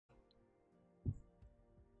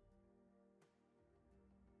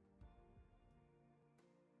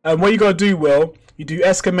What you gotta do, Will, you do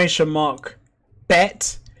exclamation mark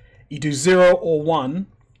bet. You do 0 or 1.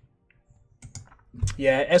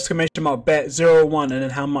 Yeah, exclamation mark bet 0 or 1, and then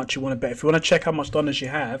how much you want to bet. If you want to check how much dollars you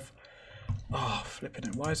have. Oh, flipping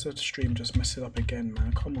it. Why is the stream just messing up again,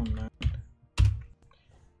 man? Come on, man.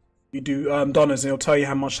 You do dollars, and it'll tell you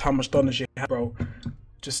how much dollars you have, bro.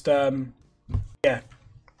 Just yeah.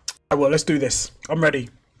 Well, let's do this. I'm ready.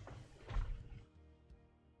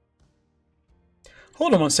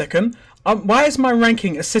 Hold on 1 second. Why is my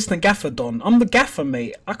ranking assistant gaffer Don? I'm the gaffer,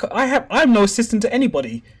 mate. I'm no assistant to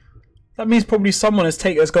anybody. That means probably someone has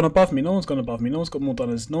gone above me. No one's gone above me. No one's got more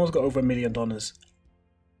dollars. No one's got over $1 million.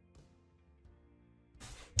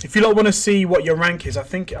 If you don't want to see what your rank is, I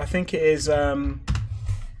think it is. I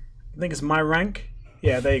think it's my rank.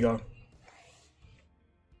 Yeah, there you go.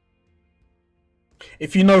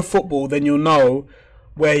 If you know football, then you'll know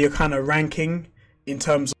where you're kind of ranking in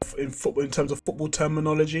terms of football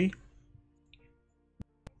terminology.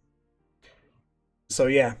 So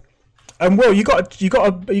yeah, well, you can't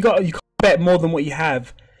bet more than what you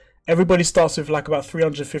have. Everybody starts with like about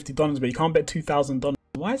 $350, but you can't bet $2,000.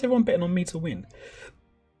 Why is everyone betting on me to win?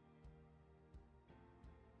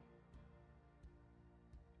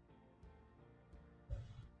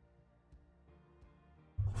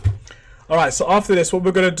 All right, so after this, what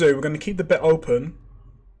we're gonna do, we're gonna keep the bet open.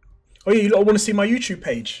 Oh yeah, you lot want to see my YouTube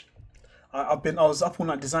page? I was up all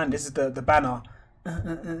night designing. This is the banner.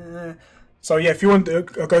 So yeah, if you want to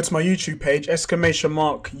go to my YouTube page, exclamation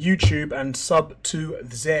mark YouTube, and sub to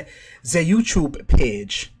the YouTube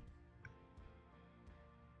page.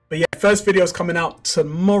 But yeah, first video is coming out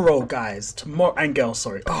tomorrow, guys. Tomorrow and girls,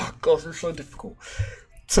 sorry. Oh gosh, it's so difficult.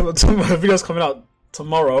 So my video's coming out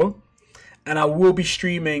tomorrow, and I will be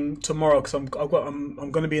streaming tomorrow because I'm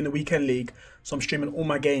going to be in the weekend league, so I'm streaming all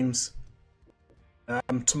my games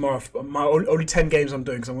tomorrow. My only 10 games I'm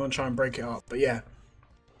doing because I'm going to try and break it up. But yeah.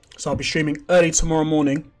 So I'll be streaming early tomorrow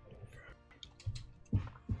morning.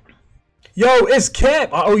 Yo, it's Kev.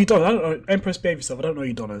 Oh, you don't. I don't know. Empress, behave yourself. I don't know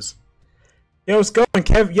you, Donners. Yo, what's going,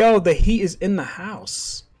 Kev? Yo, the heat is in the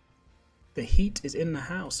house. The heat is in the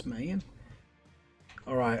house, man.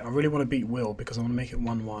 All right, I really want to beat Will because I want to make it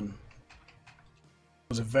 1-1. He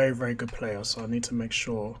was a very, very good player, so I need to make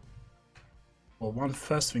sure. Well,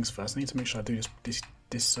 first things first. I need to make sure I do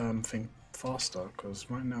this thing faster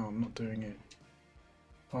because right now I'm not doing it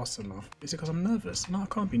fast enough. Is it because I'm nervous? No, I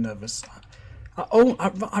can't be nervous.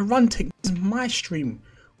 I run things. This is my stream.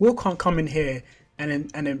 Will can't come in here and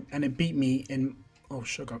then beat me in. Oh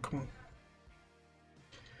sugar, come on.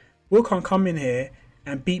 Will can't come in here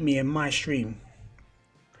and beat me in my stream.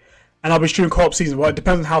 And I'll be streaming co-op season. Well, it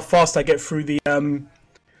depends on how fast I get through the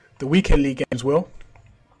weekend league games. Will.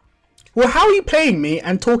 Well, how are you playing me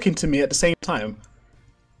and talking to me at the same time?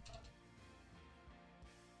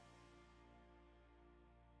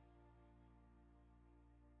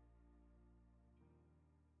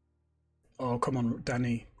 Oh, come on,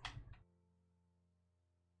 Danny.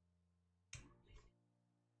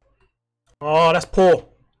 Oh, that's poor.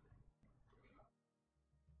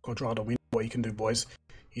 Quadrado, we know what you can do, boys.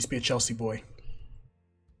 He used to be a Chelsea boy.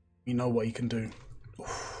 We know what he can do.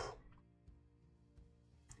 Oof.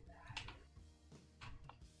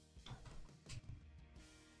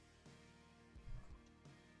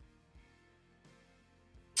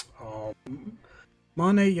 Oh,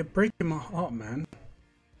 Mane, you're breaking my heart, man.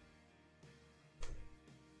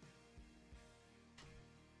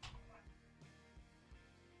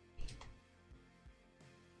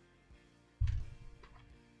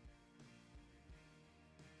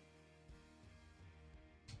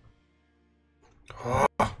 Oh.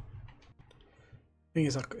 Thing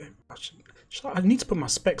is, I need to put my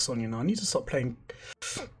specs on, you know. I need to stop playing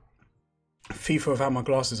FIFA without my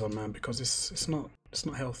glasses on, man, because it's not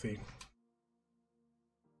healthy.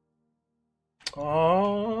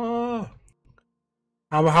 Oh,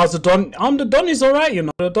 how's the Don? The Don is alright, you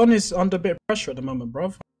know. The Don is under a bit of pressure at the moment,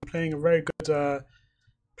 bruv. I'm playing a very good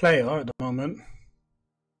player at the moment.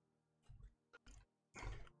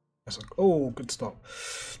 Oh, good stop.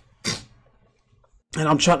 And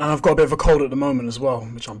I've got a bit of a cold at the moment as well,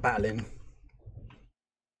 which I'm battling.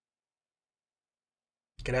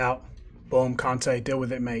 Get out. Boom, Kante, deal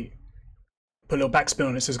with it, mate. Put a little backspin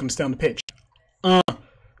on it so it's going to stay on the pitch.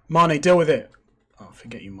 Mane, deal with it. Oh,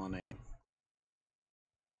 forget you, Mane.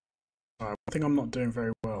 Alright, I think I'm not doing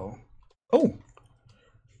very well. Oh!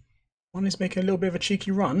 Mane's making a little bit of a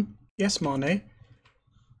cheeky run. Yes, Mane.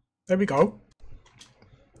 There we go.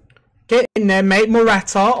 Get in there, mate.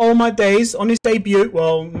 Morata, all my days, on his debut.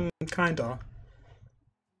 Well, kinda.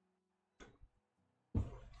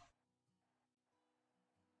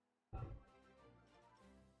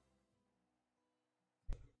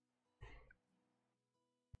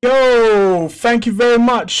 Yo, thank you very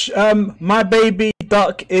much. My baby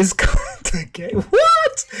duck is going to get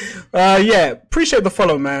what? Yeah, appreciate the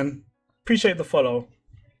follow, man. Appreciate the follow.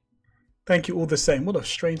 Thank you all the same. What a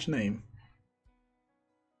strange name.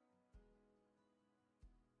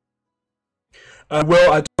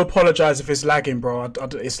 Will, I do apologize if it's lagging, bro.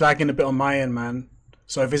 It's lagging a bit on my end, man.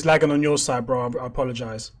 So if it's lagging on your side, bro, I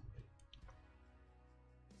apologize.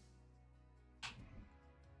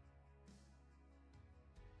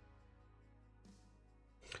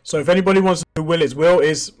 So if anybody wants to know who Will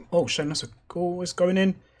is oh shame, that's a goal. It's going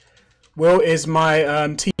in. Will is my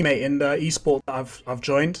teammate in the esport that I've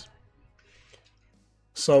joined.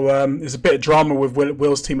 So there's a bit of drama with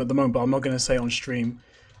Will's team at the moment, but I'm not going to say on stream.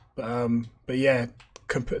 But yeah,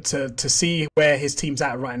 to see where his team's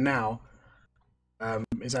at right now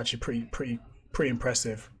is actually pretty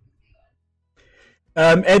impressive.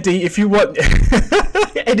 Eddie, if you want,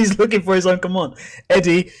 Eddie's looking for his own command.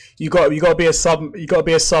 Eddie, you got to be a sub. You got to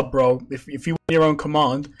be a sub, bro. If you want your own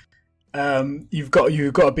command, you've got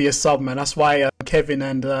to be a sub, man. That's why Kevin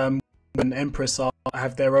and Empress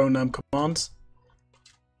have their own commands.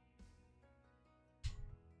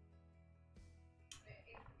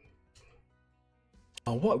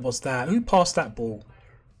 Oh, what was that? Who passed that ball?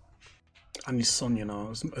 And his son, you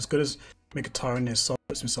know, as good as Mkhitaryan is, Son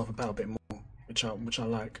puts himself about a bit more, which I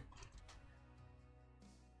like.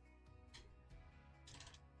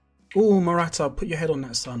 Oh, Morata, put your head on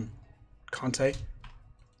that, son. Kante.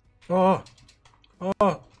 Oh,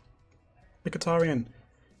 Mkhitaryan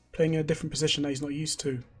playing in a different position that he's not used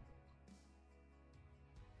to.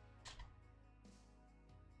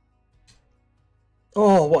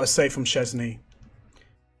 Oh, what a save from Szczesny.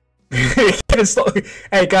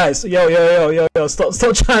 Hey guys, yo, stop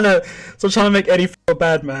trying to make Eddie feel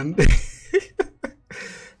bad, man.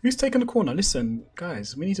 Who's taking the corner? Listen,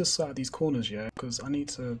 guys, we need to sort out these corners, yeah, because I need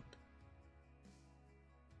to.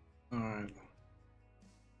 All right.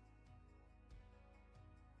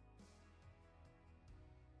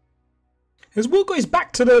 Has Will got his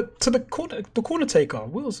back to the corner taker?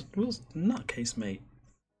 Will's nutcase, mate.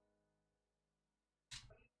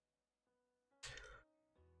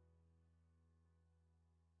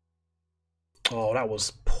 Oh, that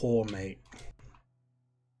was poor, mate.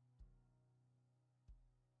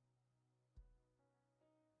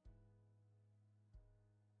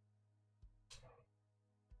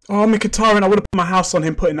 Oh, Mkhitaryan, I would have put my house on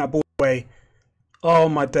him putting that ball away. Oh,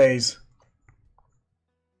 my days.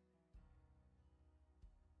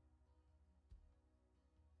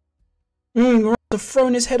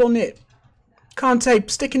 Throwing his head on it. Kante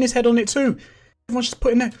sticking his head on it too. Everyone's just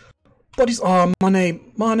putting their bodies. Oh,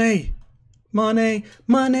 Mane. Never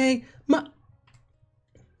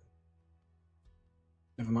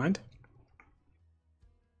mind.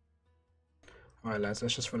 Alright, lads,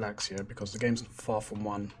 let's just relax here because the game's far from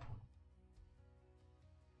won.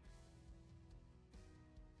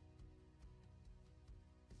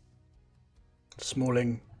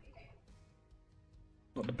 Smalling,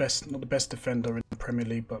 not the best defender in the Premier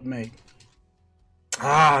League, but mate.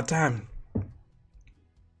 Ah, damn.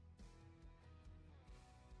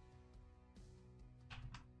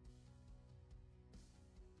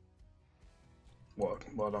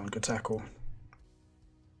 Well done, good tackle.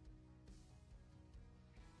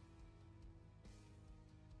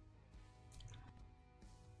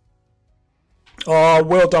 Oh,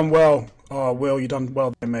 well done, well. Oh, Will, you done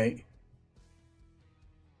well there, mate.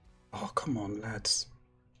 Oh, come on, lads.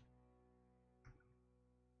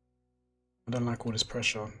 I don't like all this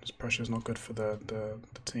pressure. This pressure is not good for the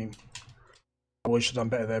team. Oh, you should have done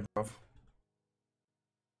better there, bruv.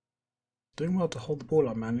 Doing well to hold the ball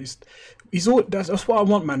up, man. He's all that's what I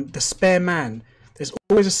want, man. The spare man. There's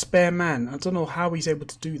always a spare man. I don't know how he's able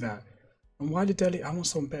to do that. And why did I want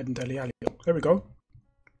someone better than Dele Alli? There we go.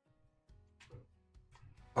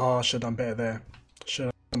 Oh, I should have done better there. Should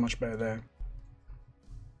have done much better there.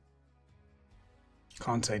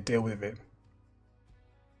 Can't say deal with it.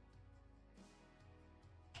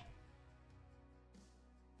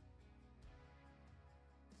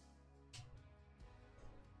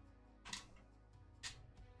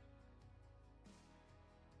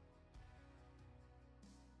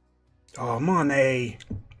 Oh, Mane.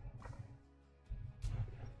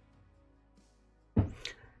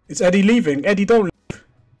 Is Eddie leaving? Eddie, don't leave.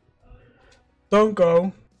 Don't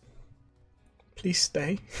go. Please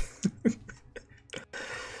stay.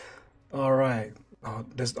 All right. Oh,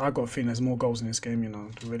 I got a feeling there's more goals in this game, you know.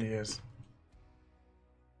 There really is.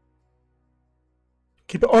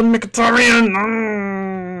 Keep it on, Mkhitaryan.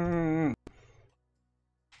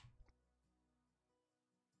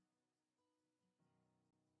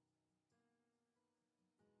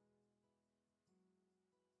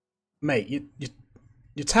 Mate,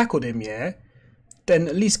 you tackled him, yeah? Then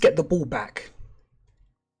at least get the ball back.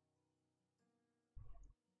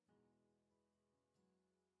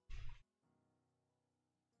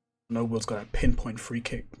 Noble's got a pinpoint free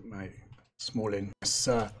kick, mate. Smalling,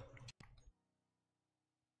 sir.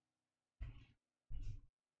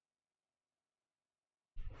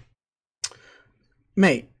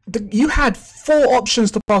 Mate, you had 4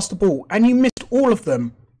 options to pass the ball and you missed all of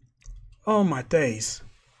them. Oh my days.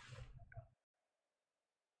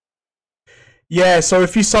 Yeah, so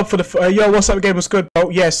if you sub for the yo, what's up? Game was good, bro.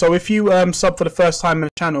 Yeah, so if you sub for the first time on the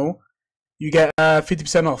channel, you get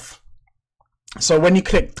 50% off. So when you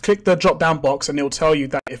click the drop down box, and it'll tell you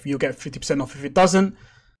that if you get 50% off. If it doesn't,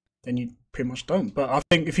 then you pretty much don't. But I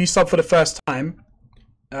think if you sub for the first time,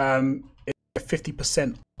 it's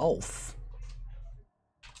 50% off.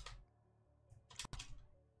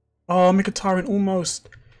 Oh, Mkhitaryan almost.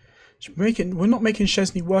 We're not making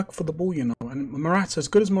Szczesny work for the ball, you know. And Morata, as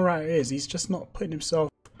good as Morata is, he's just not putting himself.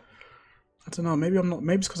 I don't know. Maybe I'm not.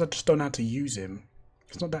 Maybe it's because I just don't know how to use him.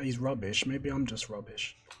 It's not that he's rubbish. Maybe I'm just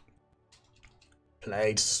rubbish.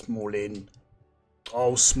 Played Smalling.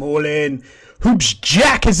 Oh, Smalling. Hoops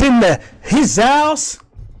Jack is in there. His house.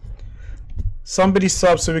 Somebody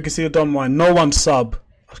sub so we can see the Don one. No one sub.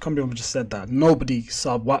 I can't believe I just said that. Nobody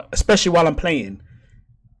sub, especially while I'm playing.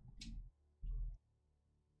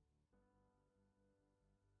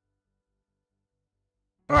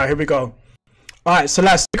 Alright, here we go. Alright, so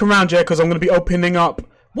let's stick around, yeah, because I'm going to be opening up...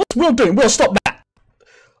 What's Will doing? Will, stop that!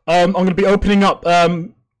 I'm going to be opening up... how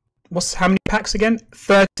many packs again?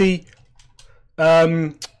 30...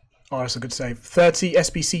 oh, that's a good save. 30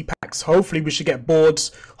 SBC packs. Hopefully we should get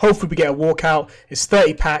boards. Hopefully we get a walkout. It's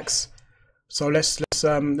 30 packs. So let's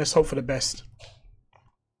hope for the best.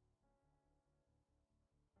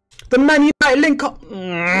 The Man United link up...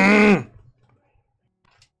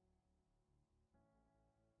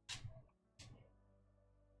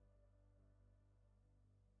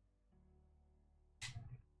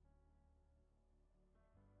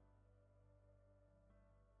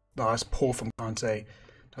 No, that's poor from Kante.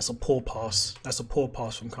 That's a poor pass. That's a poor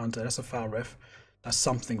pass from Kante. That's a foul, ref. That's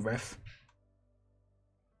something, ref.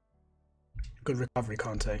 Good recovery,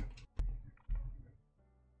 Kante.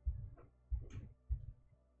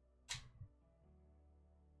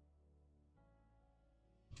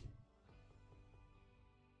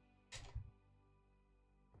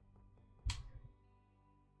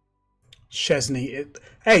 Szczesny.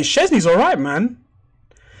 Hey, Szczesny's alright, man.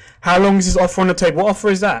 How long is his offer on the table? What offer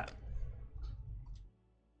is that?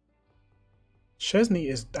 Szczesny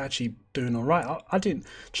is actually doing all right. I did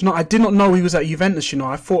not know he was at Juventus. You know,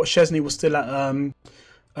 I thought Szczesny was still at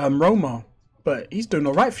Roma, but he's doing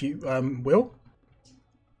all right for you, Will.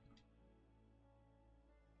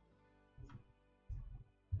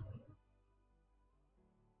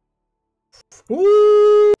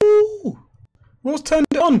 Ooh, Will's turned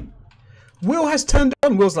it on. Will has turned it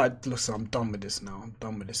on. Will's like, listen, I'm done with this now. I'm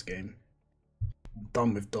done with this game. I'm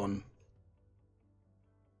done with Don.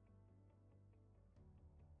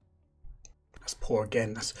 That's poor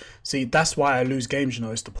again. That's why I lose games, you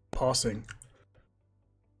know, it's the passing.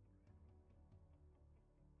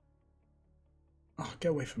 Oh, get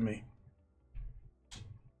away from me.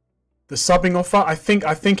 The subbing offer, I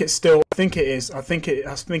think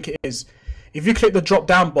it is. If you click the drop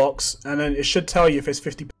down box, and then it should tell you if it's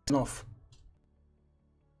 50% off.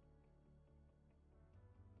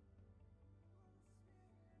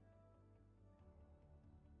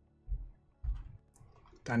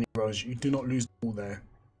 Danny Rose, you do not lose the ball there.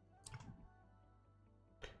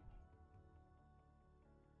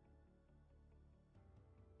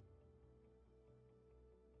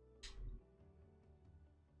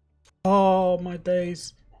 Oh, my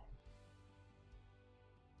days.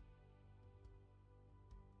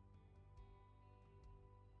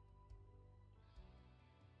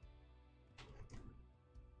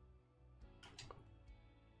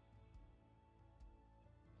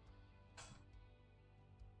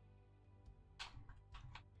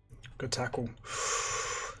 Good tackle.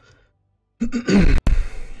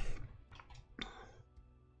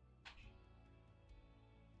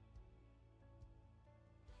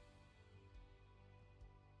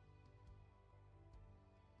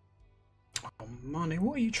 Oh, Mane,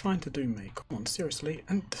 what are you trying to do, mate? Come on, seriously.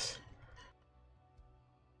 And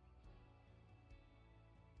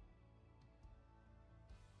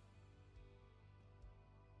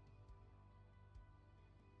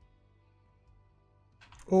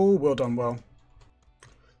oh, well done, Will.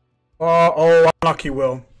 Oh, unlucky,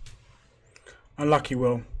 Will. Unlucky,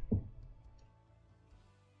 Will.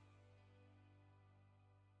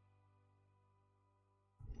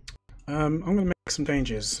 I'm gonna make some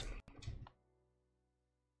changes.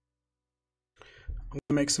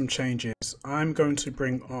 I'm going to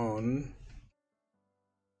bring on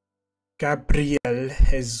Gabriel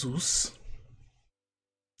Jesus,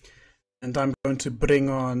 and I'm going to bring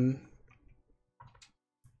on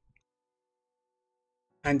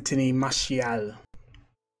Anthony Martial.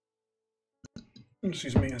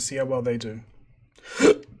 Excuse me, and see how well they do.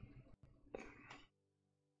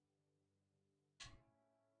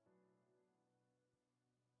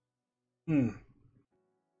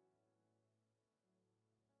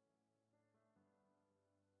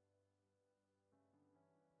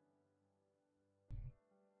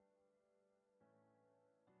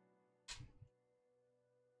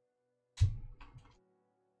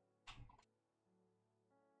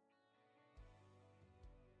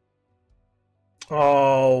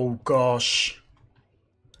 Oh gosh,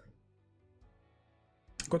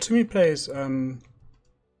 got too many players.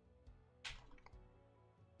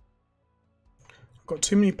 Got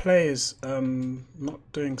too many players. Not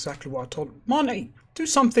doing exactly what I told. Money, do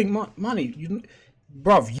something. Money, you,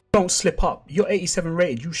 bruv, you don't slip up. You're 87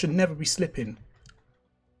 rated. You should never be slipping.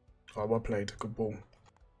 Oh, well played. Good ball.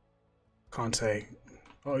 Kante.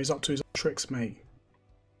 Oh, he's up to his tricks, mate.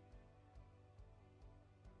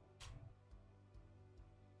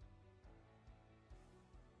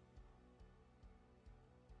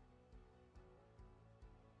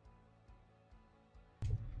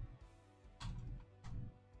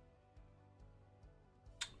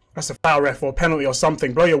 That's a foul, ref, or a penalty or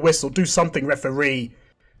something. Blow your whistle. Do something, referee.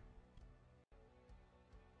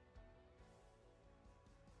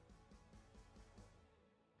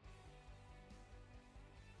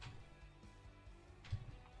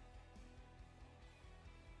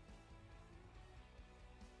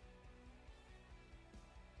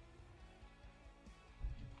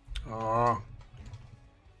 Ah.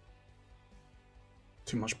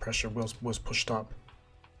 Too much pressure. Will's pushed up.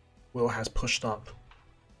 Will has pushed up.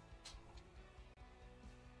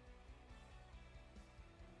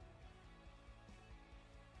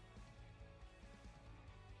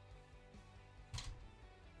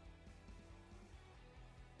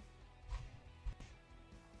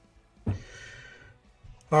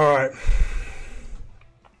 All right.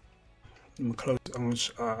 I'm gonna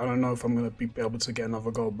close. I don't know if I'm gonna be able to get another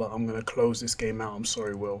goal, but I'm gonna close this game out. I'm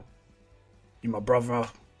sorry, Will. You're my brother,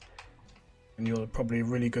 and you're probably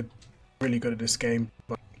really good at this game.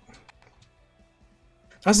 But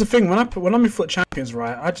that's the thing. When I'm in Foot Champions,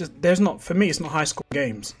 right? For me, it's not high scoring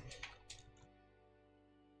games.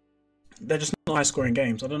 They're just not high scoring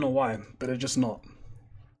games. I don't know why, but they're just not.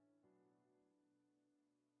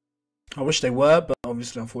 I wish they were, but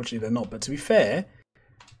obviously, unfortunately, they're not. But to be fair,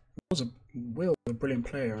 Will's a brilliant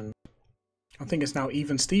player, and I think it's now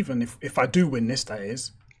even Steven if I do win this, that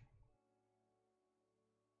is.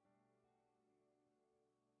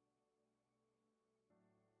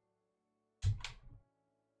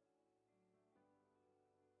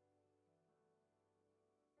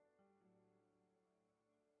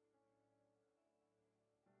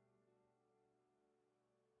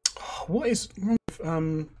 What is wrong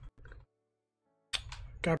with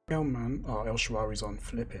Gabriel, man? Oh, El Shaarawy's on.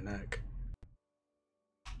 Flipping heck.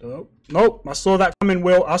 Nope. I saw that coming,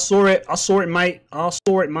 Will. I saw it, mate. I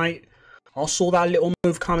saw that little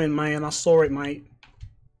move coming, man. I saw it, mate.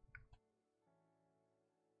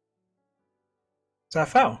 Is that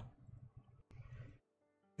a foul?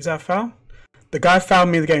 Is that a foul? The guy fouled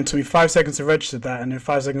me in the game. It took me 5 seconds to register that, and then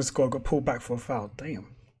 5 seconds to score. Got pulled back for a foul.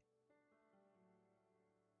 Damn.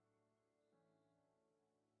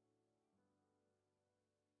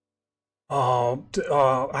 Oh,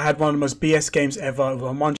 I had one of the most BS games ever.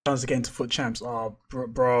 One chance to get into Foot Champs. Oh,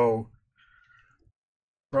 bro.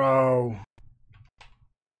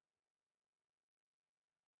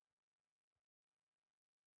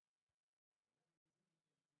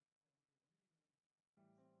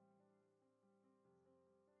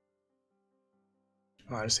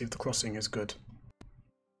 Alright, let's see if the crossing is good.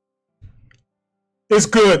 It's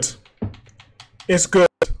good. It's good.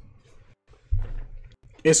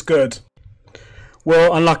 It's good.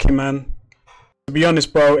 Well, unlucky, man. To be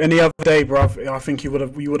honest, bro, any other day, bro, I think you would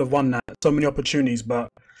have won that. So many opportunities, but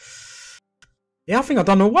yeah, I think I've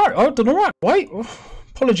done alright. I've done alright. Wait,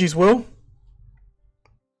 apologies, Will.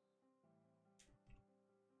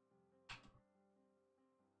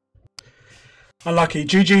 Unlucky.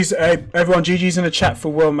 GG's, everyone. GG's in the chat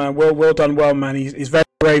for Will, man. Well done, Will, man. He's very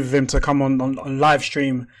brave of him to come on live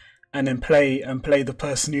stream and then play the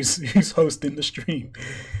person who's hosting the stream.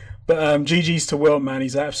 But GG's to Will, man.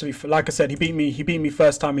 He's absolutely, like I said, he beat me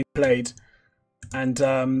first time he played, and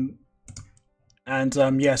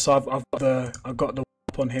And yeah, so I've got the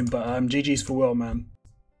up on him, but GG's for Will, man.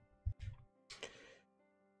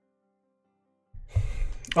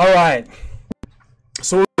 All right.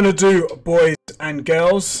 So what we're gonna do, boys and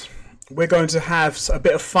girls, we're going to have a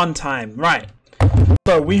bit of fun time, right?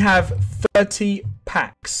 So we have 30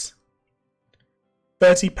 packs.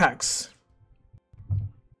 30 packs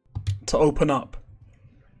to open up.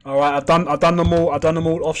 All right, I've done them all. I've done them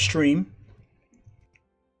all off stream,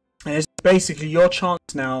 and it's basically your chance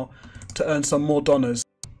now to earn some more dollars.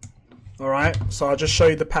 All right, so I'll just show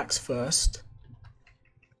you the packs first.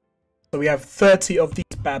 So we have 30 of these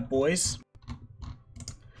bad boys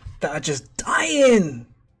that are just dying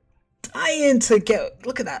to get.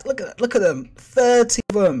 Look at that! Look at them! 30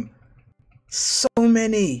 of them. So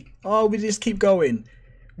many. Oh, we just keep going.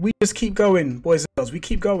 We just keep going, boys and girls. We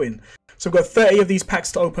keep going. So we've got 30 of these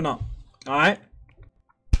packs to open up. All right.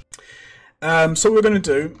 So what we're going to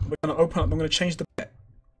do, we're going to open up. I'm going to change the bet.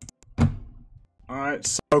 All right.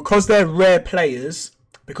 So because they're rare players,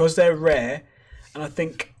 because they're rare, and I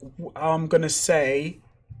think I'm going to say,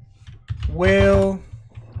 will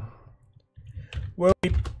we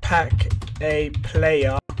pack a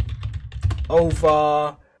player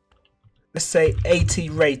over, let's say, 80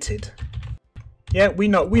 rated? Yeah, we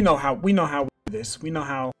know how we do this. We know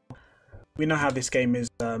how this game is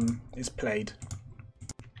played.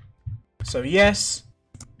 So yes.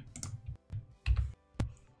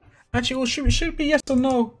 Actually, well, should it be yes or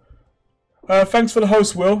no? Thanks for the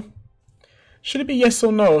host, Will. Should it be yes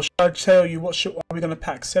or no? Or should I tell you what are we gonna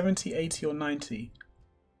pack? 70, 80, or 90?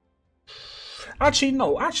 Actually,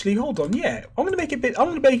 no. Actually, hold on. Yeah, I'm gonna make it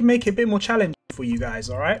make it a bit more challenging for you guys.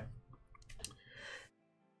 All right.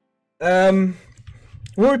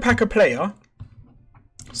 Will we pack a player?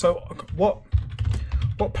 So what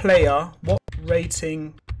player? What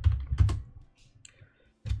rated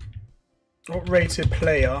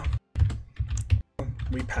player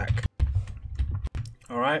we pack?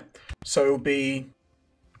 All right. So it'll be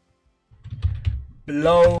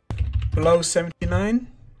below 79,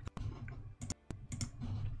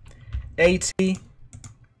 80,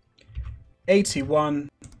 81,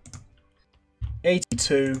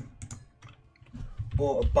 82,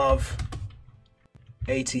 or above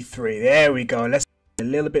 83. There we go. Let's a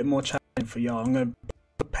little bit more challenging for y'all. I'm gonna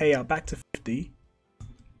pay out back to 50.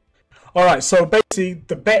 All right. So basically,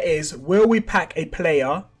 the bet is: will we pack a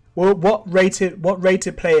player? What rated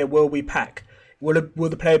player will we pack? Will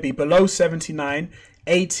the player be below 79,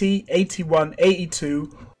 80, 81,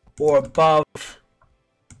 82, or above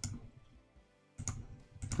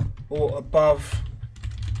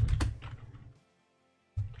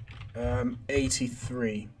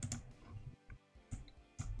 83?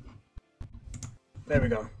 There we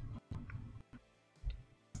go.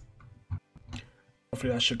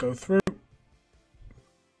 Hopefully that should go through.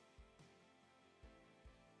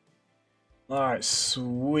 Alright,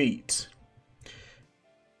 sweet.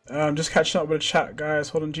 Just catching up with the chat, guys.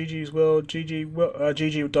 Hold on, GG's Will.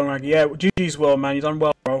 GG done right. Yeah, GG's Will, man. You done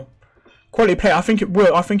well, bro. Quality player. I think it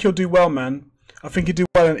will. I think you'll do well, man. I think you do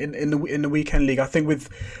well in the weekend league. I think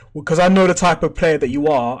because I know the type of player that you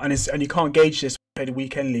are, and you can't gauge this when you play the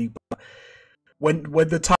weekend league. But when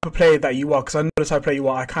the type of player that you are, because I know the type of player you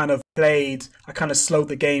are, I kind of slowed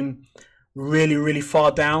the game really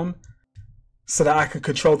far down, so that I can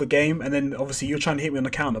control the game. And then obviously you're trying to hit me on the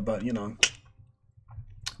counter, but you know.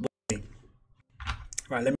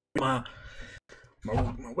 Right, let me put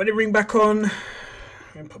my wedding ring back on.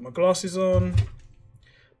 Let me put my glasses on.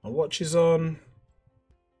 My watch is on.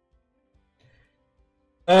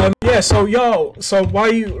 Yeah, so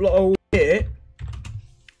while you lot are all here,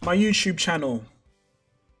 my YouTube channel.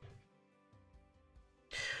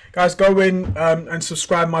 Guys, go in and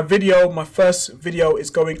subscribe. My first video is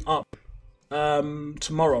going up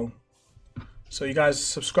tomorrow. So you guys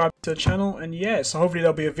subscribe to the channel, and yeah, so hopefully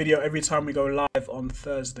there'll be a video every time we go live on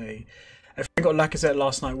Thursday. If I got like I said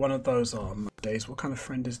last night, one of those, oh my days, what kind of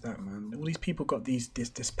friend is that, man? All these people got this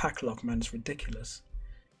pack lock, man. It's ridiculous.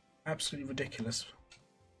 Absolutely ridiculous.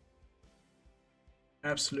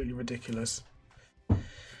 Absolutely ridiculous.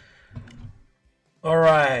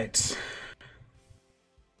 Alright.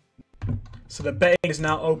 So the betting is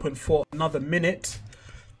now open for another minute.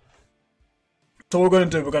 So what we're going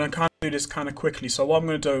to do, we're going to kind of do this kind of quickly. So what I'm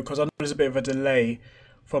going to do, because I know there's a bit of a delay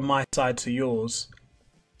from my side to yours.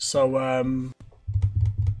 So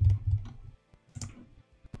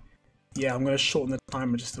yeah, I'm going to shorten the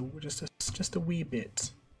timer just a wee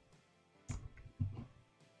bit.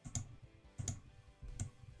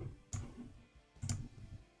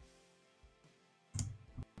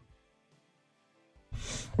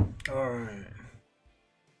 All right.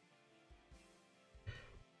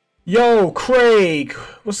 Yo, Craig,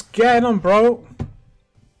 what's going on, bro?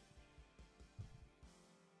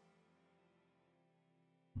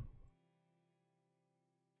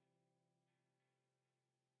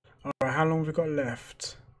 Alright, how long have we got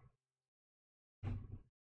left?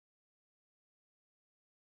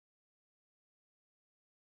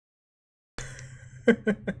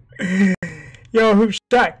 Yo, Hoop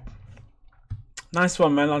Shack. Nice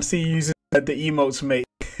one, man. I see you using the emotes, mate.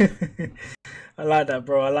 I like that,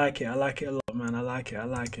 bro. I like it. I like it a lot, man. I like it. I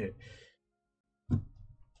like it.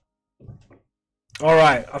 All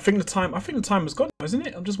right. I think the time has gone, isn't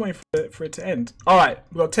it? I'm just waiting for it to end. All right.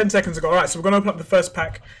 We've got 10 seconds to go. All right. So we're gonna open up the first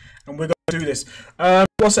pack, and we're gonna do this.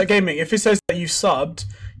 What's that gaming? If it says that you subbed,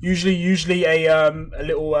 usually a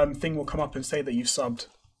little thing will come up and say that you've subbed.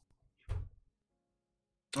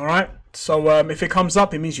 All right. So if it comes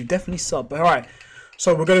up, it means you definitely subbed. All right.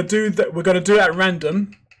 So we're gonna do that. We're gonna do it at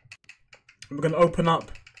random. And we're gonna open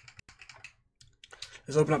up.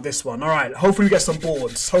 Let's open up this one. All right. Hopefully we get some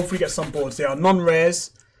boards. Hopefully we get some boards. They are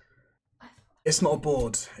non-rares. It's not a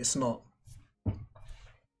board. It's not.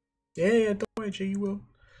 Yeah, don't worry, G. You will.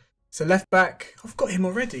 So left back. I've got him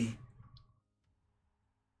already.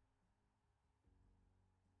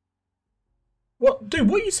 What, dude?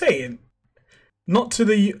 What are you saying? No to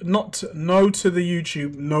the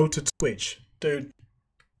YouTube, no to Twitch, dude.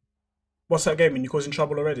 What's that gaming? You causing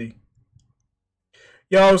trouble already?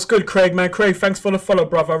 Yo, it's good, Craig, man. Craig, thanks for the follow,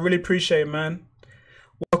 brother. I really appreciate it, man.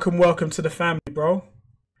 Welcome to the family, bro.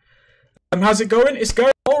 How's it going? It's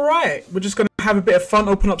going all right. We're just gonna have a bit of fun.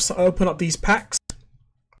 Open up these packs,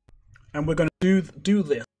 and we're gonna do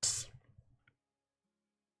this.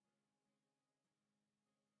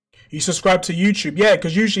 You subscribe to YouTube, yeah?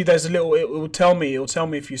 Because usually there's a little. It will tell me. It will tell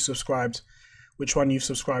me if you subscribed, which one you've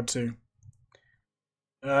subscribed to.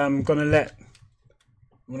 I'm gonna let.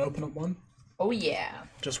 You wanna open up one? Oh yeah.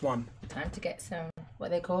 Just one. Time to get some. What are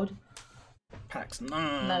they called? Packs. No.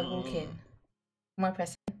 Walk in. Am I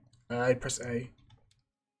pressing? I press A,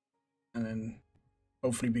 and then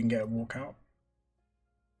hopefully we can get a walkout.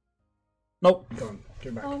 Nope. Go on.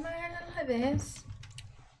 Give it back. Oh man, I like this.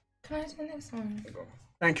 Can I do the next one?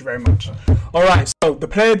 Thank you very much. All right. So the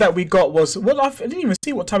player that we got was I didn't even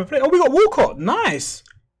see what type of player. Oh, we got Walcott. Nice.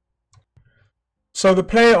 So the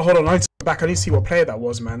player. Hold on. I need to go back. I need to see what player that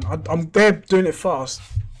was, man. I'm there doing it fast.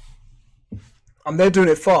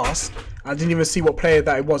 I didn't even see what player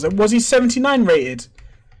that it was. Was he 79 rated?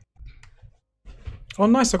 Oh,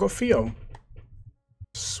 nice. I got Theo.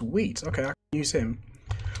 Sweet. Okay, I can use him.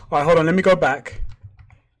 All right, hold on. Let me go back.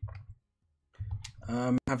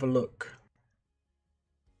 Have a look.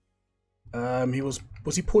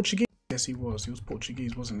 Was he Portuguese? Yes, he was. He was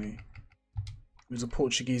Portuguese, wasn't he? He was a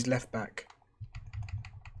Portuguese left back.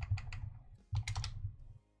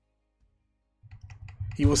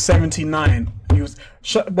 He was 79. He was.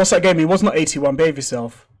 What's that game? He was not 81. Behave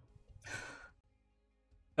yourself.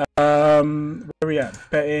 Where are we at?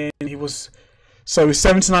 Betting. He was. So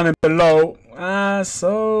 79 and below.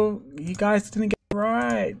 So you guys didn't get it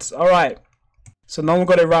right. All right. So no one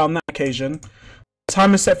got it right on that occasion.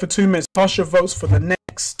 Time is set for 2 minutes. Cast your votes for the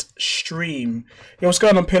next stream. Yo, what's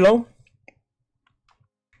going on, Pillow?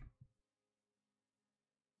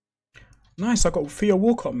 Nice, I got Theo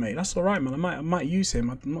Walcott, mate. That's all right, man. I might use him.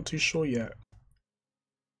 I'm not too sure yet.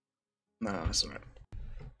 Nah, that's all right.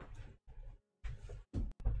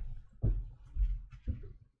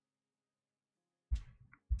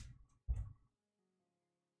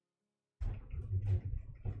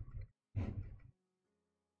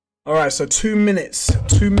 All right, so 2 minutes.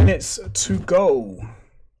 2 minutes to go.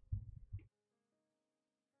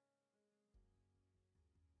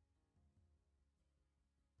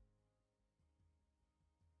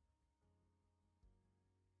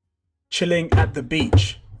 Chilling at the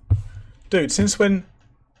beach, dude. Since when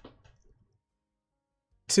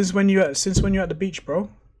you at the beach, bro?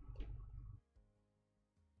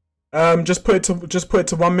 Just put it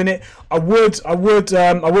to 1 minute. I would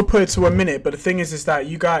put it to a minute, but the thing is that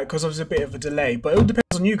you guys, because there's a bit of a delay, but it all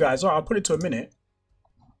depends on you guys. All right, I'll put it to a minute.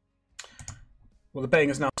 Well, the betting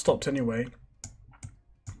has now stopped anyway.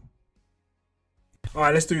 All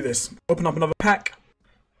right, let's do this. Open up another pack.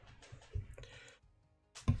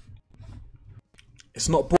 It's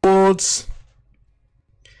not boards.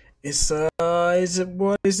 It's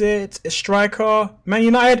what is it? A striker. Man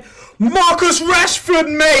United. Marcus Rashford,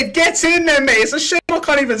 mate. Get in there, mate. It's a shame I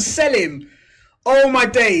can't even sell him. Oh my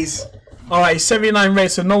days. Alright, he's 79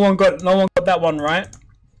 rated, so no one got that one right.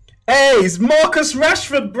 Hey, it's Marcus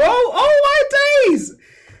Rashford, bro. Oh my days.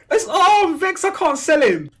 I'm vexed I can't sell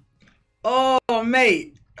him. Oh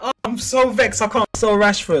mate. Oh, I'm so vexed I can't sell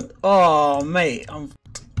Rashford. Oh mate.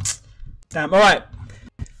 Damn. All right.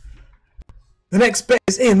 The next bet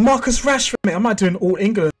is in Marcus Rashford, mate. I might do an all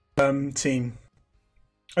England team.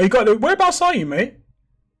 Oh, you got it. Whereabouts are you, mate?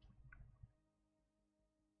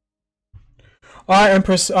 All right,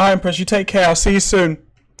 Empress. All right, Empress. You take care. I'll see you soon.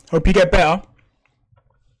 Hope you get better.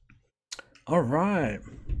 All right.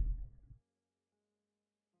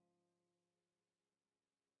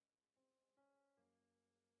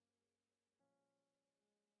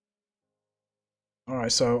 All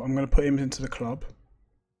right. So I'm gonna put him into the club.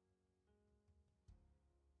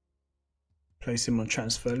 Place him on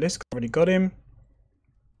transfer list. Already got him.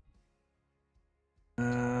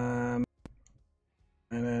 And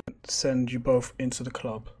then send you both into the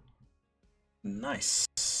club. Nice.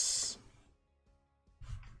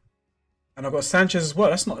 And I've got Sanchez as well.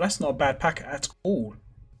 That's not a bad pack at all.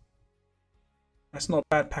 That's not a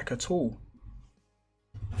bad pack at all.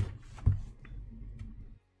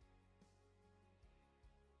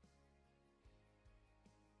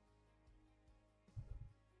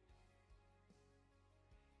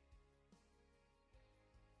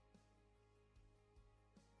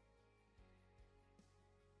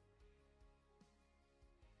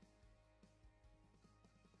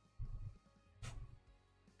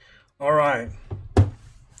 All right. All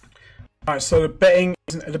right. So the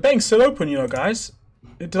betting's still open, you know, guys.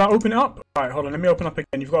 Did I open it up? All right. Hold on. Let me open up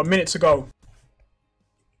again. You've got a minute to go.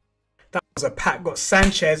 That was a pack. Got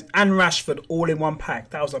Sanchez and Rashford all in one pack.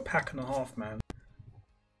 That was a pack and a half, man.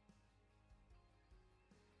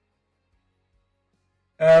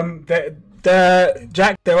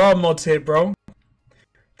 Jack, there are mods here, bro.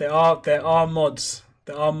 There are mods.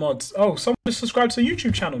 There are mods. Oh, someone just subscribed to the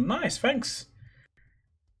YouTube channel. Nice. Thanks.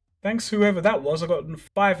 Thanks, whoever that was. I got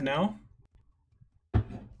 5 now. I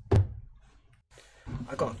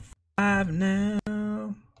got 5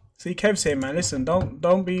 now. See, Kev's here, man. Listen, don't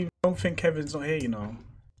think Kevin's not here. You know.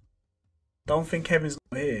 Don't think Kevin's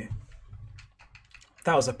not here.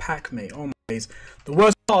 That was a pack, mate. Oh my days. The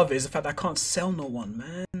worst part of it is the fact that I can't sell no one,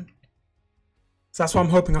 man. So that's why I'm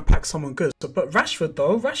hoping I pack someone good. So, but Rashford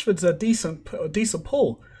though, Rashford's a decent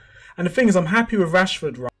pull. And the thing is, I'm happy with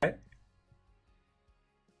Rashford, right?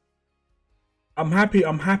 I'm happy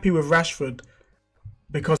with Rashford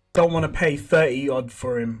because I don't want to pay 30 odd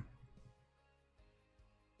for him.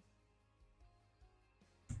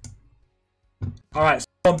 All right, so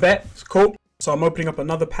one bet, it's cool. So I'm opening up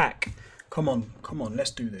another pack. Come on, let's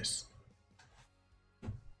do this.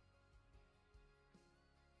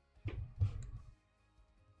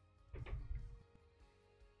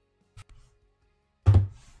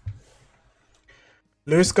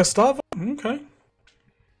 Luis Gustavo, okay.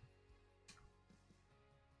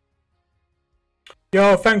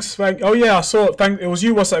 Yo, thanks. Oh yeah, I saw it. It was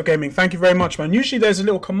you, WhatsApp Gaming. Thank you very much, man. Usually there's a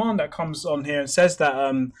little command that comes on here and says that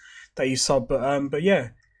that you sub, but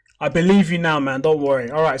yeah, I believe you now, man. Don't worry.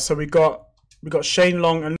 All right, so we got Shane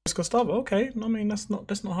Long and Luis Gustavo. Okay, I mean that's not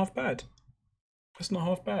half bad. That's not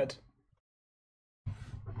half bad.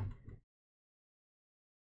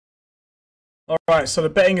 All right, so the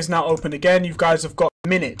betting is now open again. You guys have got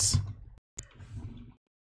minutes.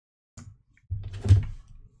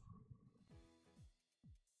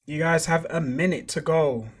 You guys have a minute to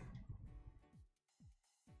go.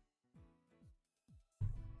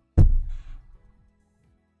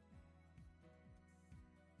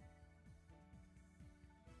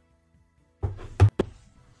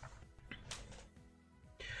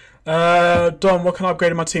 Don, what can I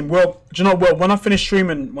upgrade in my team? Well, do you know what? When I finish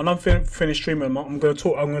streaming, I'm gonna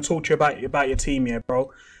talk to you about your team, yeah,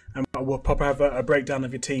 bro. And we'll probably have a breakdown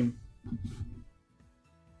of your team.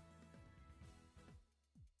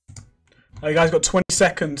 Oh, you guys got 20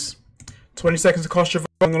 seconds. 20 seconds to cost your.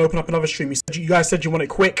 I'm gonna open up another stream. You guys said you want it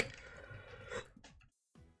quick.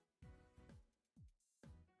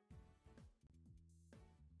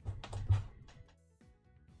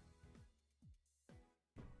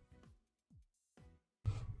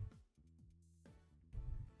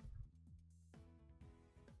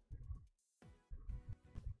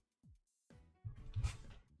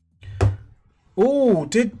 Oh,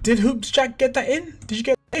 did Hoops Jack get that in? Did you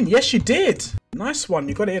get that in? Yes, you did. Nice one.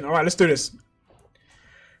 You got it in. All right, let's do this.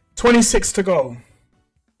 26 to go.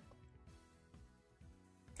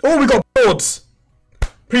 Oh, we got boards.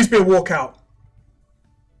 Please be a walkout.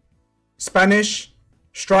 Spanish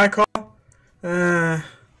striker. He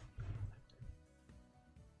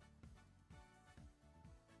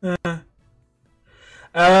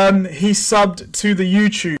subbed to the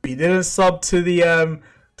YouTube. He didn't sub to the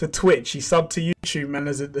to Twitch. He subbed to YouTube, man.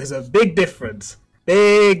 There's a big difference.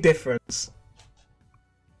 Big difference.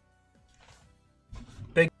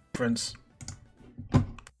 Big difference.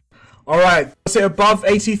 All right, was it above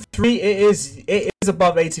 83? It is. It is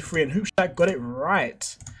above 83, and Hoopshack got it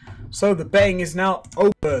right. So the betting is now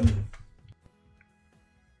open.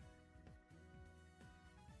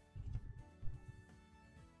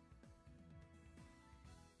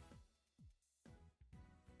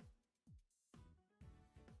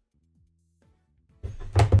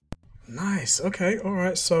 Nice. Okay. All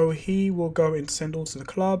right. So he will go and send all to the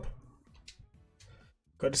club.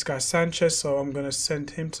 Got this guy Sanchez, so I'm gonna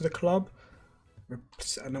send him to the club,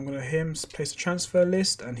 and I'm gonna place a transfer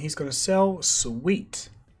list, and he's gonna sell. Sweet.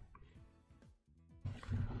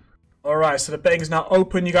 All right. So the betting is now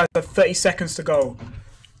open. You guys have 30 seconds to go.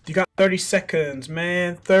 You got 30 seconds,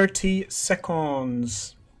 man. 30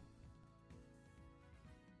 seconds.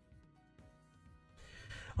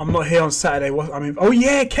 I'm not here on Saturday. What? I mean, oh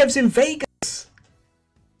yeah, Kev's in Vegas.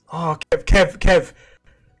 Oh, Kev.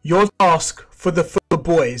 Your task for the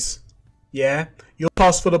boys, yeah. Your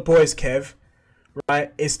task for the boys, Kev,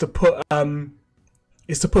 right, is to put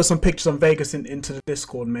some pictures on Vegas into the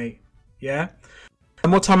Discord, mate. Yeah.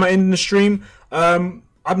 And what time I end the stream? I'm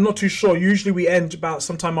not too sure. Usually we end about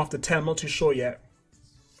sometime after 10. I'm not too sure yet.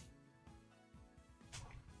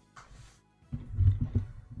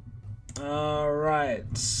 All right.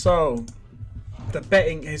 So the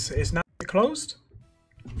betting is now closed.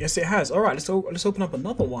 Yes, it has. All right. Let's open up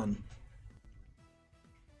another one.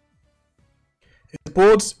 It's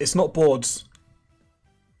boards. It's not boards.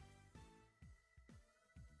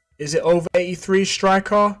 Is it over 83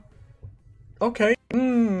 striker? Okay. Do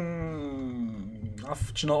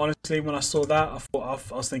you know, honestly, when I saw that, I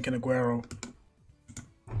was thinking Aguero.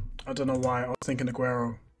 I don't know why. I was thinking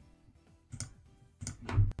Aguero.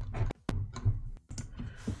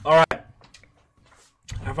 All right.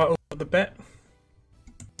 Have I opened the bet?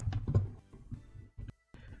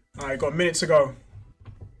 All right, got a minute to go.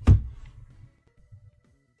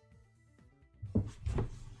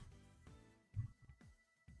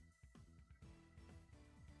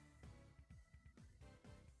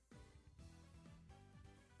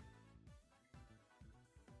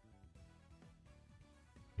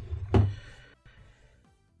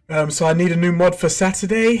 So I need a new mod for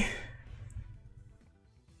Saturday.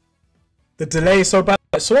 The delay is so bad.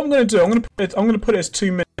 So what I'm gonna do, I'm gonna put it as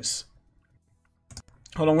 2 minutes.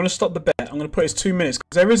 Hold on, I'm gonna stop the bet. I'm gonna put it as 2 minutes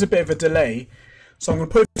because there is a bit of a delay. So I'm gonna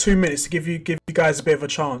put it for 2 minutes to give you guys a bit of a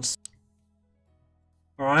chance.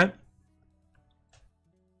 All right.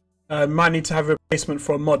 Might need to have a replacement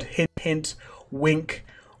for a mod. Hint, hint. Wink,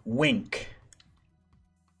 wink.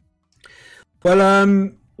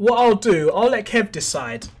 Well, what I'll do, I'll let Kev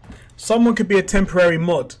decide. Someone could be a temporary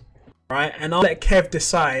mod, right? And I'll let Kev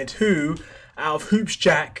decide who out of Hoops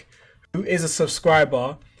Jack, who is a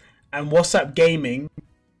subscriber, and WhatsApp Gaming,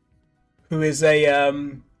 who is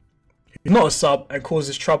who's not a sub and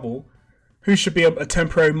causes trouble, who should be a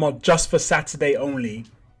temporary mod just for Saturday only.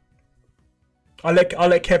 I'll let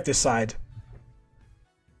Kev decide.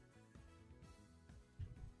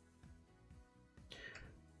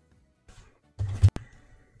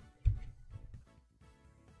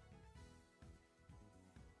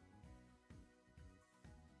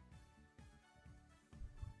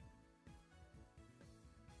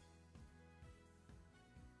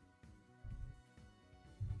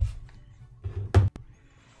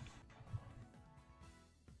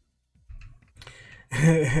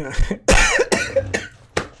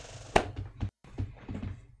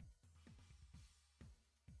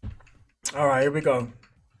 All right, here we go.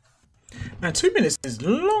 Man, 2 minutes is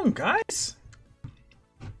long, guys.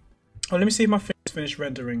 Oh, let me see if my thing is finished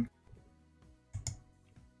rendering.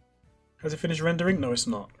 Has it finished rendering? No, it's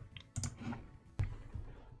not.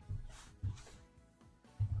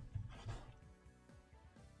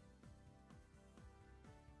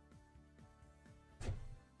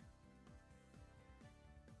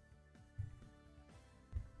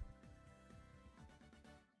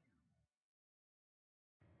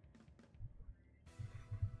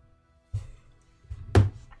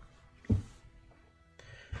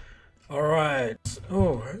 All right.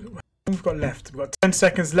 Oh, what we've got left? We've got 10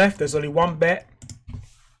 seconds left. There's only one bet.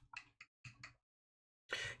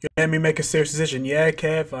 You're letting me make a serious decision. Yeah,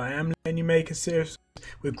 Kev, I am letting you make a serious.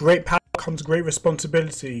 With great power comes great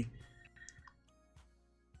responsibility.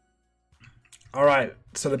 All right.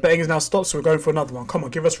 So the betting is now stopped. So we're going for another one. Come on,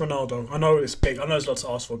 give us Ronaldo. I know it's big. I know there's lots to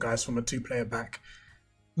ask for, guys, from a two-player back.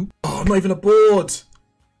 Oh, not even a board.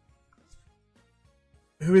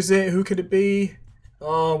 Who is it? Who could it be?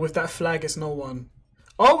 Oh, with that flag, it's no one.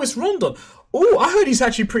 Oh, it's Rondon. Oh, I heard he's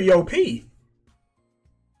actually pretty OP.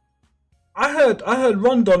 I heard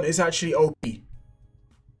Rondon is actually OP.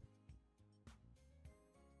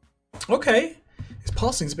 Okay. His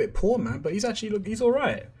passing's a bit poor, man, but he's actually he's all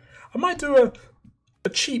right. I might do a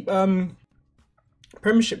cheap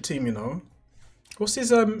Premiership team, you know. What's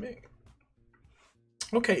his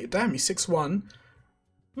Okay, damn, he's 6'1".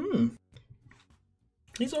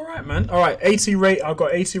 He's all right, man. All right, 80 rate. I've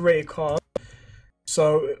got 80 rated card.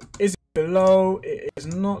 So is it below? It is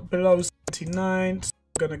not below 79. So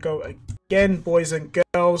we're gonna go again, boys and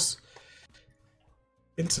girls,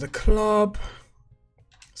 into the club.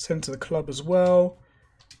 Send to the club as well.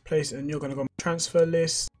 Place, and you're gonna go on my transfer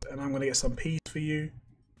list, and I'm gonna get some P's for you.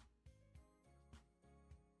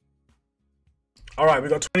 All right, we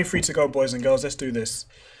got 23 to go, boys and girls. Let's do this.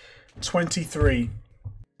 23.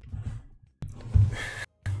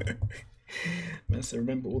 Man, so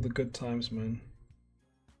remember all the good times, man.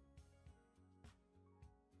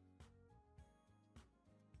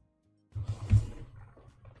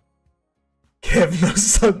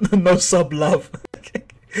 Kev, no sub love.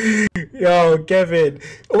 Yo, Kevin.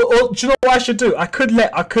 Do you know what I should do? I could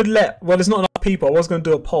let. Well, there's not enough people. I was gonna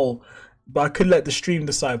do a poll, but I could let the stream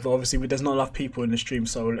decide. But obviously, there's not enough people in the stream,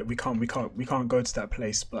 so we can't go to that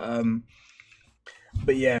place. But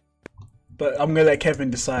yeah. But I'm gonna let Kevin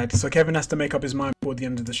decide. So Kevin has to make up his mind before the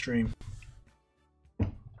end of the stream.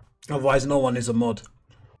 Otherwise, no one is a mod.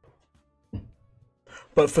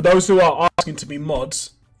 But for those who are asking to be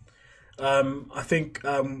mods, I think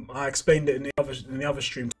I explained it in the other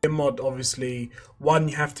stream. To be a mod, obviously, one,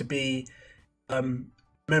 you have to be a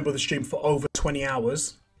member of the stream for over 20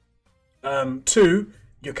 hours. Two,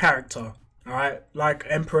 your character. All right, like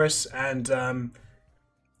Empress and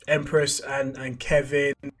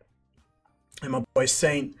Kevin. And my boy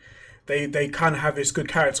Saint, they kind of have this good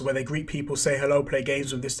character where they greet people, say hello, play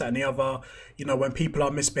games with this, that, and the other. You know, when people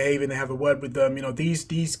are misbehaving, they have a word with them. You know, this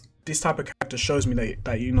type of character shows me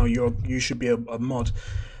that you know you should be a mod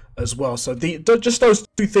as well. So just those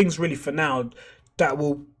two things really for now that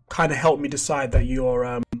will kind of help me decide that you're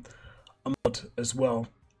a mod as well.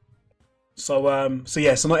 So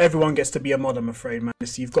yeah, so not everyone gets to be a mod, I'm afraid, man.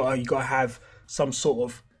 So you got to have some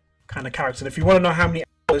sort of kind of character. And if you want to know how many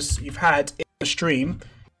hours you've had in the stream,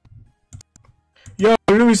 yo,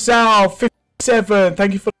 Luisal 57,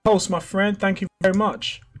 thank you for the post, my friend. Thank you very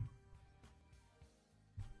much.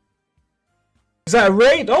 Is that a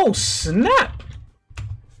raid? Oh snap!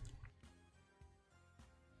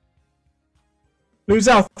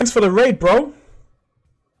 Luisal, thanks for the raid, bro.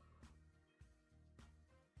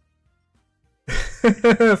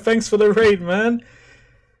 Thanks for the raid, man.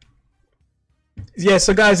 Yeah,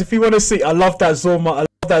 so guys, if you want to see, I love that Zorma.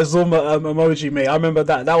 Emoji, mate. I remember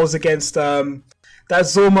that. That was against that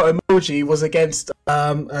Zorma emoji was against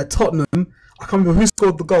Tottenham. I can't remember who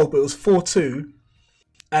scored the goal, but it was 4-2.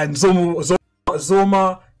 And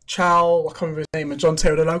Zorma, Chow, I can't remember his name, and John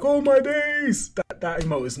Terry. They're like, oh my days. That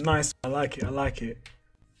emote is nice. I like it. I like it.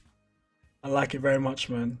 I like it very much,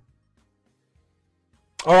 man.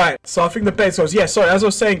 All right. So I think the bet goes. Yeah. Sorry. As I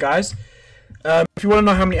was saying, guys. If you want to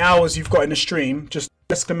know how many hours you've got in the stream, just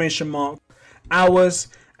exclamation mark hours,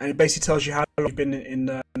 and it basically tells you how long you've been in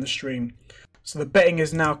the stream. So the betting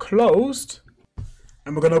is now closed,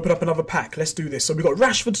 and we're going to open up another pack. Let's do this. So we've got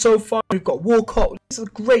Rashford so far, we've got Walcott. These are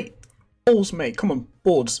great balls, mate. Come on,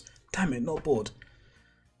 boards. Damn it, not board.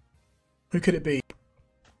 Who could it be?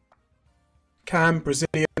 Cam,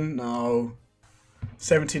 Brazilian, no.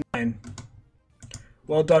 79.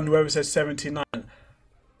 Well done, whoever says 79.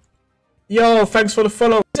 Yo, thanks for the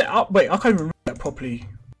follow. Is it up? Wait, I can't even read that properly.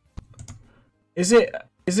 Is it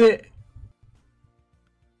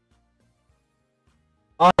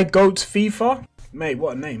I Goat FIFA? Mate,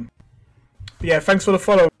 what a name. But yeah, thanks for the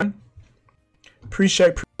follow, man.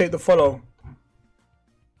 Appreciate the follow.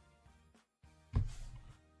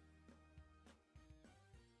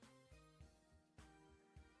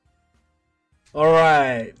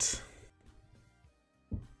 Alright.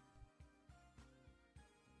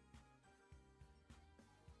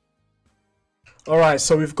 Alright,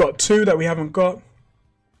 so we've got two that we haven't got.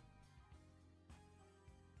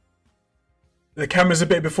 The camera's a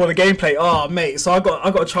bit before the gameplay. Oh, mate, so I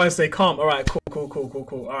got to try and stay calm. Alright, cool.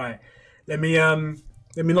 Alright. Let me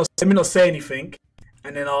not say anything,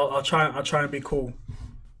 and then I'll try and be cool.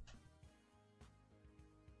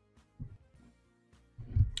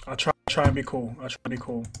 I'll try and be cool.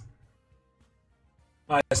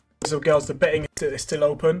 Alright, so girls, the betting is still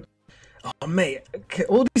open. Oh, mate,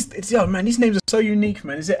 all these, man, these names are so unique,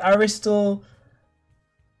 man. Is it Aristotle?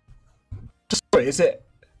 Sorry, is it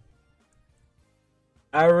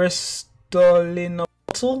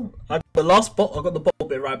Aristolinotle? I got the last bot. I got the bottle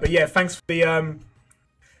bit right, but yeah, thanks for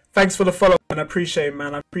the follow, man. I appreciate it,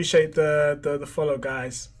 man. I appreciate the follow,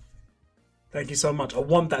 guys. Thank you so much. I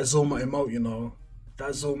want that Zorma emote, you know.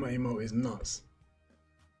 That Zulma emote is nuts.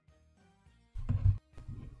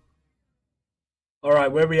 All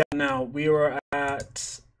right, where are we at now? We were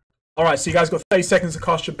at... All right, so you guys got 30 seconds to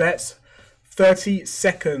cast your bets. 30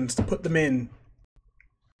 seconds to put them in.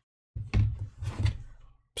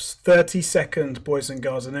 30 seconds, boys and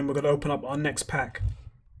girls, and then we're going to open up our next pack.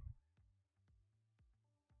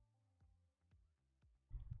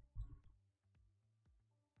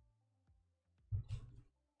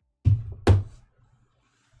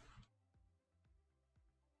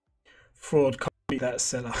 Fraud, can't beat that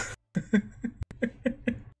seller.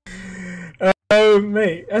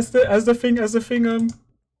 Mate, as the thing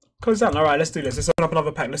close down. All right, let's do this. Let's open up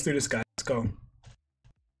another pack. Let's do this, guys. Let's go.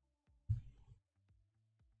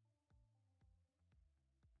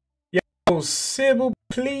 Yo, Sybil,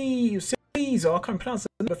 please. Oh, I can't pronounce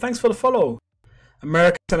it, but thanks for the follow.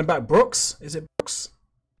 America sending back Brooks. Is it Brooks?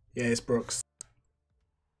 Yeah, it's Brooks.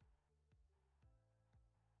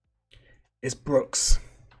 It's Brooks.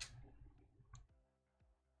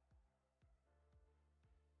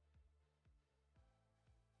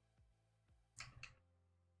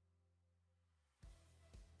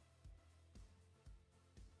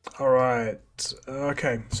 All right.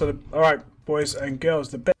 Okay. So, all right, boys and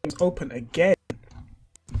girls, the betting's open again.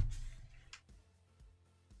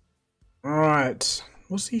 All right.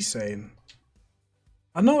 What's he saying?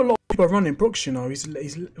 I know a lot of people are running Brooks. You know, he's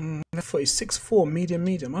left foot. He's 6'4",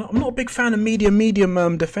 medium. I'm not a big fan of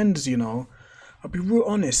medium defenders. You know, I'll be real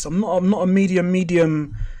honest. I'm not a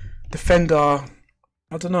medium defender.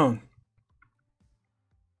 I don't know.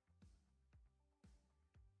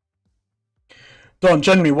 Don,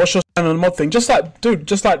 generally, what's your stand on the mod thing? Just like, dude,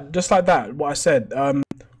 just like that. What I said.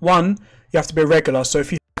 One, you have to be a regular. So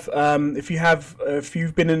if you've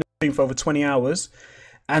been in the team for over 20 hours,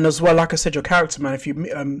 and as well, like I said, your character, man. If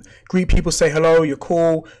you greet people, say hello, you're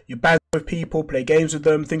cool, you banter with people, play games with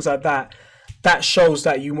them, things like that. That shows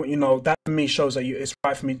that you know. That to me shows that it's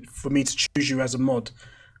right for me to choose you as a mod.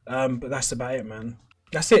 But that's about it, man.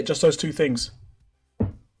 That's it. Just those two things.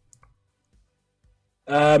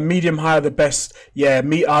 Medium high are the best. Yeah,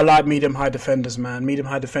 I like medium high defenders, man. Medium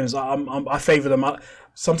high defenders. I favour them.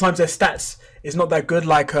 Sometimes their stats is not that good.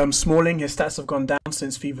 Like Smalling, his stats have gone down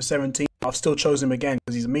since FIFA 17. I've still chosen him again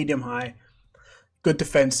because he's a medium high, good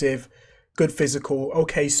defensive, good physical,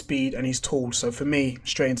 okay speed, and he's tall. So for me,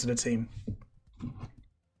 straight into the team.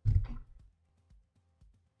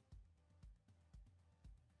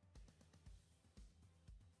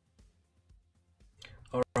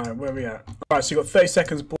 Alright, where are we at? Alright, so you got 30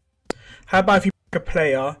 seconds. How about if you pick a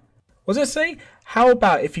player? What does it say? How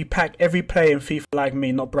about if you pack every player in FIFA like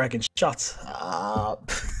me, not bragging? Shut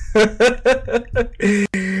up. I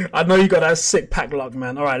know you got that sick pack luck,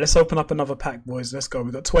 man. Alright, let's open up another pack, boys. Let's go.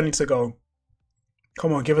 We've got 20 to go.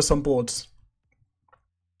 Come on, give us some boards.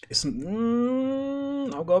 It's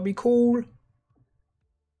I've got to be cool.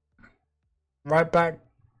 Right back.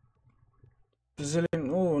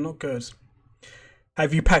 Brazilian. Oh, not good.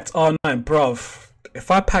 Have you packed R9? Bruv,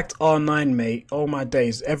 if I packed R9, mate, oh my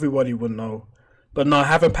days, everybody would know. But no, I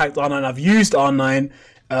haven't packed R9. I've used R9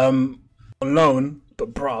 on loan,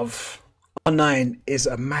 but bruv, R9 is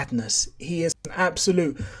a madness. He is an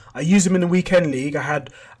absolute... I used him in the weekend league. I had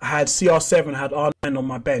CR7, I had R9 on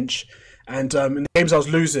my bench. And in the games I was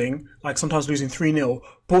losing, like sometimes losing 3-0,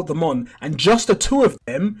 brought them on. And just the two of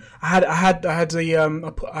them, I had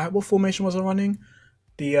the... what formation was I running?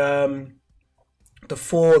 The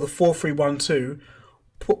 4-3-1-2,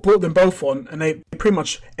 brought them both on, and they pretty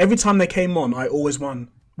much every time they came on, I always won.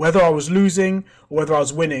 Whether I was losing or whether I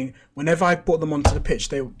was winning, whenever I brought them onto the pitch,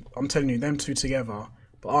 I'm telling you, them two together.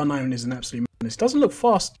 But R9 is an absolute madness. Doesn't look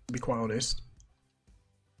fast, to be quite honest.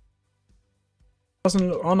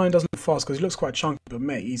 R9 doesn't look fast because he looks quite chunky, but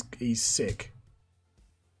mate, he's sick.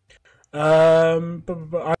 But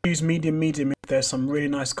I use medium if there's some really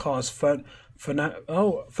nice cars. Ferdinand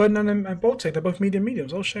and Bolte, they're both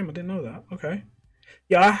mediums. Oh, shame, I didn't know that. Okay.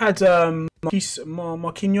 Yeah, I had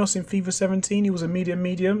Marquinhos in FIFA 17. He was a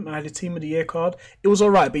medium. I had a Team of the Year card. It was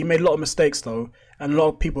alright, but he made a lot of mistakes, though. And a lot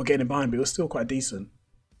of people were getting behind, but it was still quite decent.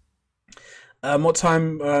 What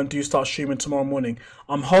time do you start streaming tomorrow morning?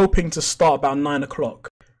 I'm hoping to start about 9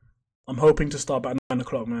 o'clock. I'm hoping to start about 9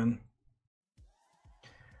 o'clock, man.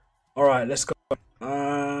 Alright, let's go.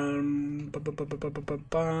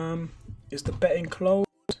 Is the betting closed?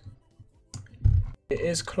 It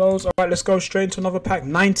is closed. Alright, let's go straight into another pack.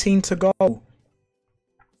 19 to go.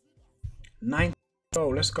 19 to go.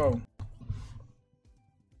 Let's go.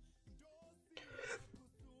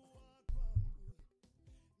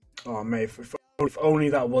 Oh, mate. If only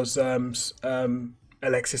that was Alexis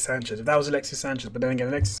Sanchez. If that was Alexis Sanchez. But then again,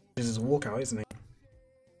 Alexis Sanchez is a walkout, isn't he?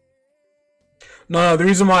 No, the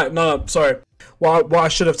reason why, no, sorry. What I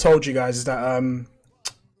should have told you guys is that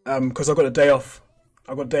because I got a day off.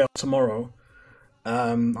 I got a day off tomorrow.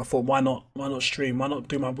 I thought why not stream? Why not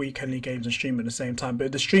do my weekend league games and stream at the same time?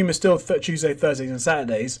 But the stream is still Tuesday, Thursdays, and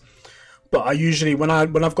Saturdays. But I usually when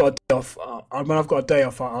I've got a day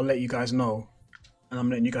off, I'll let you guys know, and I'm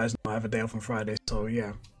letting you guys know I have a day off on Friday. So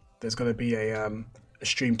yeah, there's gonna be a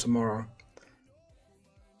stream tomorrow.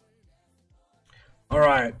 All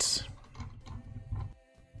right.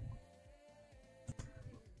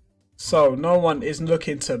 So no one is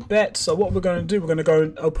looking to bet. So what we're going to do, we're going to go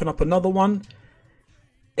and open up another one.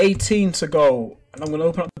 18 to go. And I'm going to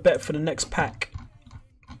open up the bet for the next pack.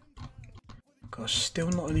 Gosh, still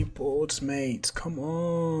not any boards, mate. Come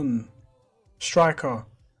on. Striker.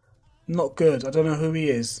 Not good. I don't know who he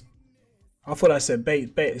is. I thought I said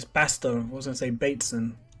bait. It's Basta. I was going to say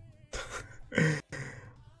Bateson.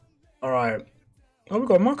 Alright. Oh, we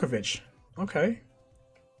got Markovic. Okay.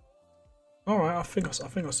 Alright, I think I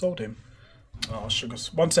sold him. Oh, sugar.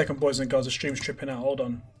 1 second, boys and girls. The stream's tripping out. Hold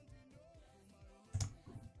on.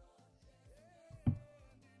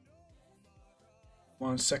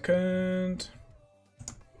 One second.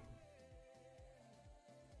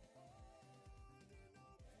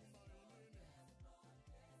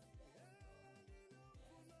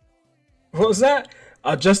 What was that?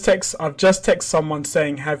 I've just text someone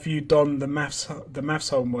saying, "Have you done the maths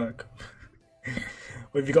homework?"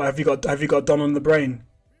 Have you got done on the brain?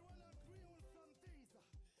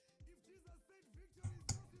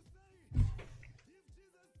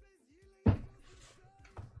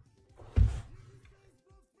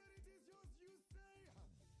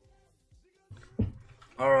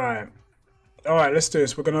 All right, let's do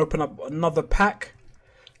this. We're gonna open up another pack.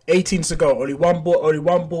 18 to go. Only one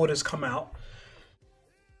board has come out.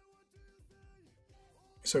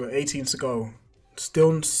 So 18 to go.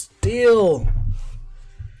 Still.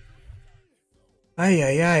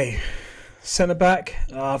 Ay. Centre back.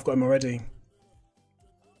 I've got him already.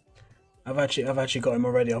 I've actually got him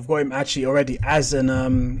already. I've got him actually already as an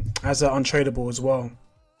untradeable as well.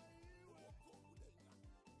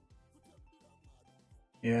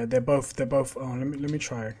 Yeah, they're both. Oh, let me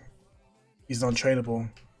try. He's untradeable.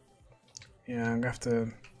 Yeah, I'm gonna have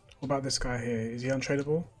to. What about this guy here? Is he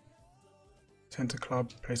untradeable? Centre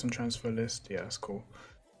club, place on transfer list. Yeah, that's cool.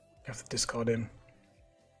 You have to discard him.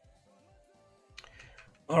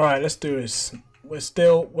 Alright, let's do this.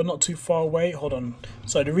 We're not too far away. Hold on.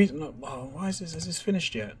 Sorry, the reason. Oh, why is this? Is this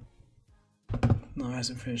finished yet? No, it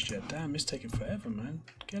hasn't finished yet. Damn, it's taking forever, man.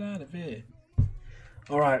 Get out of here.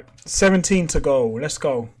 Alright, 17 to go. Let's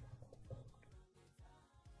go.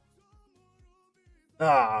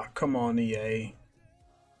 Ah, come on, EA.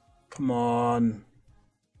 Come on.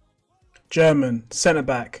 German, centre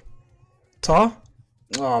back. Tar?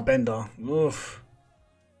 Ah, Bender. Oof.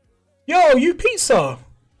 Yo, you pizza.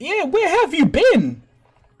 Yeah, where have you been?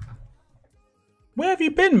 Where have you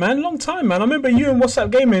been, man? Long time, man. I remember you and WhatsApp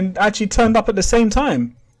Gaming actually turned up at the same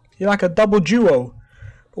time. You're like a double duo.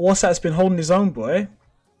 But WhatsApp's been holding his own, boy.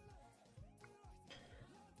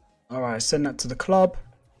 Alright, send that to the club.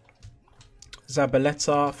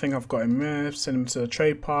 Zabaleta, I think I've got him there. Send him to the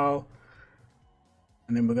trade pile.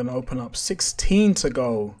 And then we're going to open up 16 to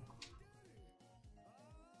go.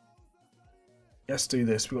 Let's do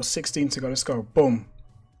this. We've got 16 to go. Let's go. Boom.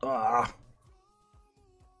 Ah.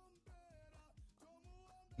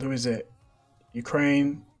 Who is it?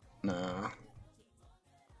 Ukraine? Nah.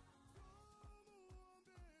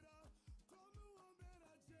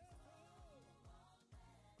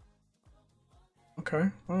 Okay.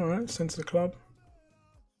 Alright. Send to the club.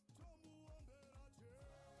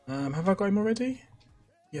 Have I got him already?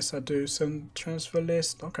 Yes, I do. Send transfer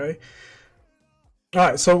list. Okay.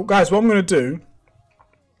 Alright, so guys, what I'm going to do,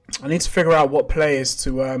 I need to figure out what players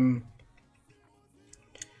to I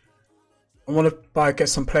want to get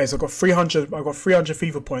some players. I've got 300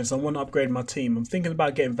 FIFA points. I want to upgrade my team. I'm thinking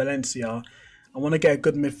about getting Valencia. I want to get a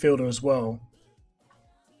good midfielder as well.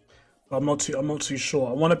 But I'm not too sure.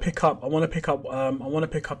 I want to pick up a lone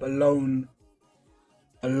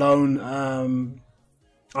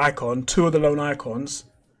icon, 2 of the lone icons.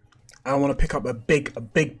 I want to pick up a big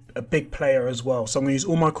player as well. So I'm going to use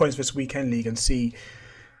all my coins for this weekend league and see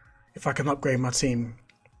if I can upgrade my team.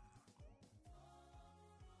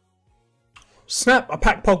 Snap! I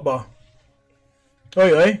packed Pogba.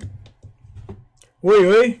 Oi.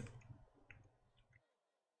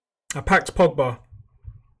 I packed Pogba.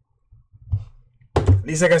 At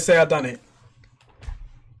least I can say I done it.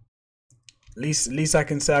 At least I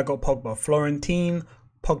can say I got Pogba. Florentine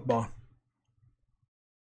Pogba.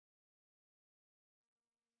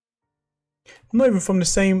 Not even from the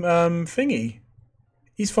same thingy.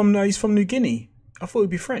 He's from New Guinea. I thought he'd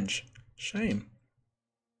be French. Shame.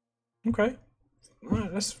 Okay. All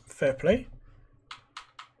right, that's fair play.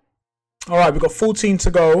 All right, we've got 14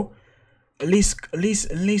 to go. At least,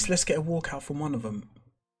 let's get a walkout from one of them.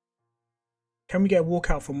 Can we get a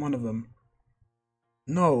walkout from one of them?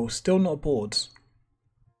 No, still not bored.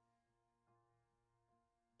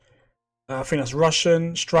 I think that's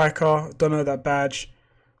Russian striker. Don't know that badge.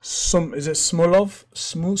 Is it Smolov?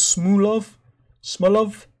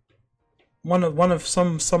 Smolov? One of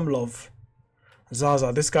some love.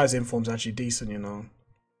 Zaza. This guy's inform's actually decent, you know.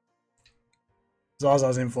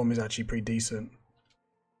 Zaza's inform is actually pretty decent.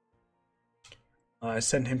 I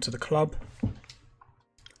send him to the club,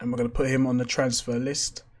 and we're gonna put him on the transfer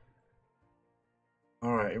list.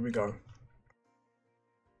 All right, here we go.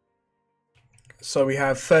 So we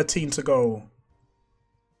have 13 to go.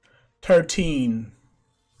 13.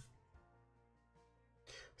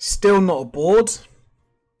 Still not aboard.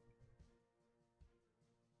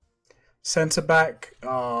 Centre back. We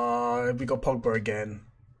got Pogba again.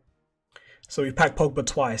 So we packed Pogba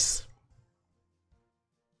twice.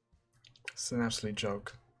 It's an absolute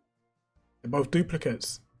joke. They're both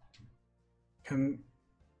duplicates.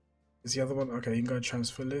 Is the other one? Okay, you can go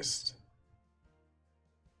transfer list.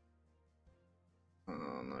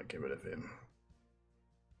 Oh no, get rid of him.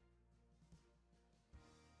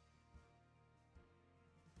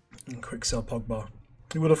 And quick sell Pogba.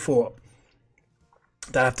 Who would have thought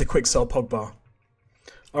that I have to quick sell Pogba?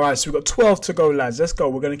 Alright, so we've got 12 to go, lads. Let's go.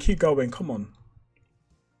 We're going to keep going. Come on.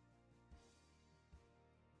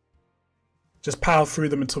 Just power through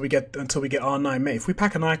them until we get R9, mate. If we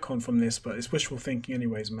pack an icon from this, but it's wishful thinking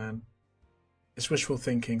anyways, man. It's wishful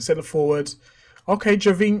thinking. Centre forward. Okay,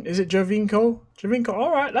 is it Jovinko? Jovinko,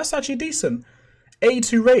 alright, that's actually decent.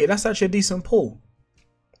 82 rated, that's actually a decent pull.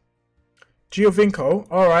 Giovinco,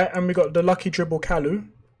 alright, and we got the lucky dribble Kalu.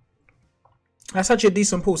 That's actually a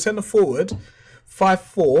decent pull. Centre forward,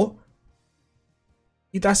 5'4".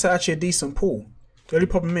 That's actually a decent pull. The only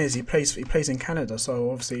problem is he plays in Canada, so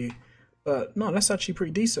obviously, but no, that's actually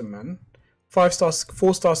pretty decent, man. 5-star,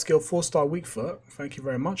 4-star skill, 4-star weak foot. Thank you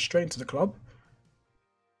very much. Straight into the club.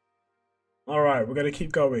 Alright, we're going to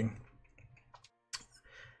keep going.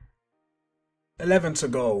 11 to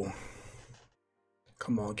go.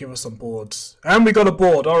 Come on, give us some boards. And we got a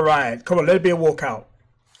board. Alright, come on, let it be a walkout.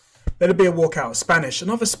 Let it be a walkout. Spanish.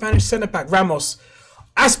 Another Spanish centre-back. Ramos.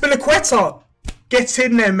 Azpilicueta. Get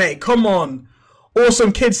in there, mate. Come on.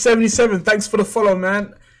 Awesome Kid 77. Thanks for the follow,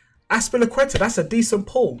 man. Azpilicueta. That's a decent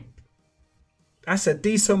pull. That's a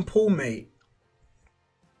decent pull, mate.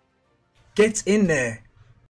 Get in there.